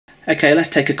Okay, let's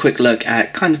take a quick look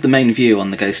at kind of the main view on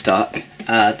the GhostArk,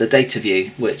 the data view,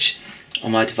 which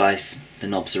on my device the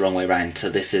knob's the wrong way around,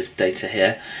 so this is data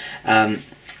here. And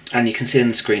you can see on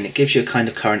the screen it gives you a kind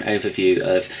of current overview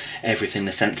of everything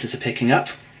the sensors are picking up.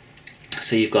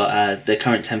 So you've got the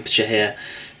current temperature here,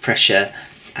 pressure,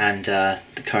 and the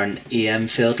current EM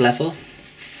field level.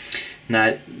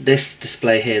 Now this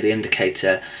display here, the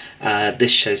indicator,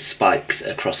 this shows spikes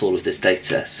across all of this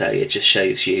data, so it just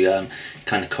shows you,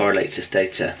 kind of correlates this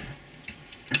data.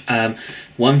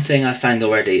 One thing I found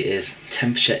already is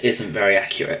temperature isn't very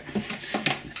accurate.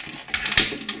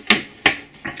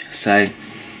 So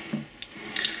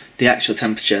the actual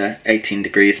temperature 18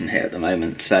 degrees in here at the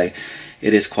moment, so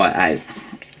it is quite out.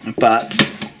 But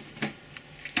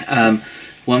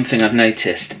one thing I've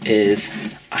noticed is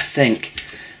I think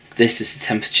this is the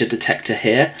temperature detector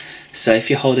here. So if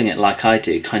you're holding it like I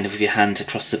do, kind of with your hands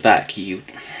across the back, you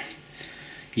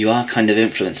are kind of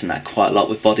influencing that quite a lot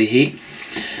with body heat.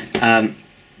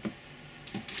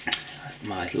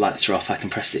 My lights are off. I can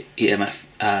press the EMF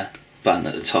button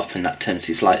at the top and that turns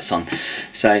these lights on.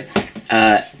 So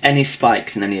any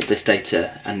spikes in any of this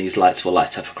data and these lights will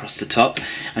light up across the top,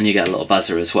 and you get a little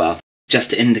buzzer as well. Just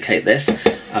to indicate this,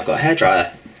 I've got a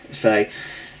hairdryer. So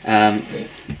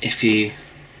if you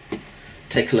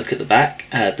take a look at the back,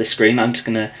 the screen, I'm just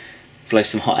going to blow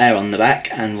some hot air on the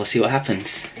back and we'll see what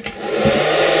happens.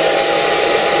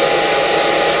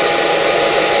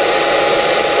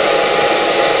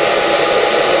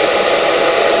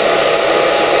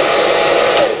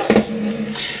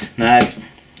 Now,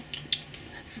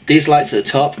 these lights at the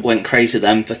top went crazy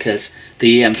then because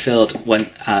the EM field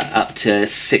went up to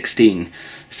 16,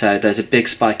 so there's a big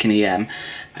spike in EM,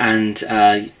 and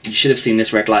you should have seen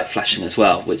this red light flashing as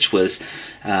well, which was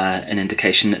an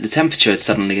indication that the temperature had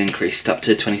suddenly increased up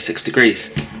to 26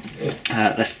 degrees.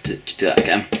 Let's do that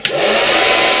again.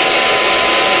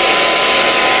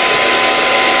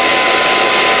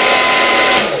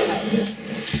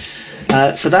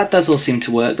 So that does all seem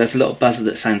to work. There's a little buzzer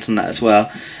that sounds on that as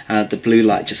well. The blue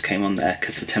light just came on there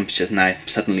because the temperature is now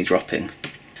suddenly dropping.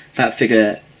 That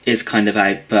figure is kind of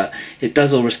out, but it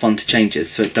does all respond to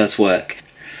changes, so it does work.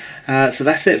 So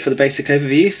that's it for the basic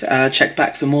overviews. Check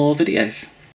back for more videos.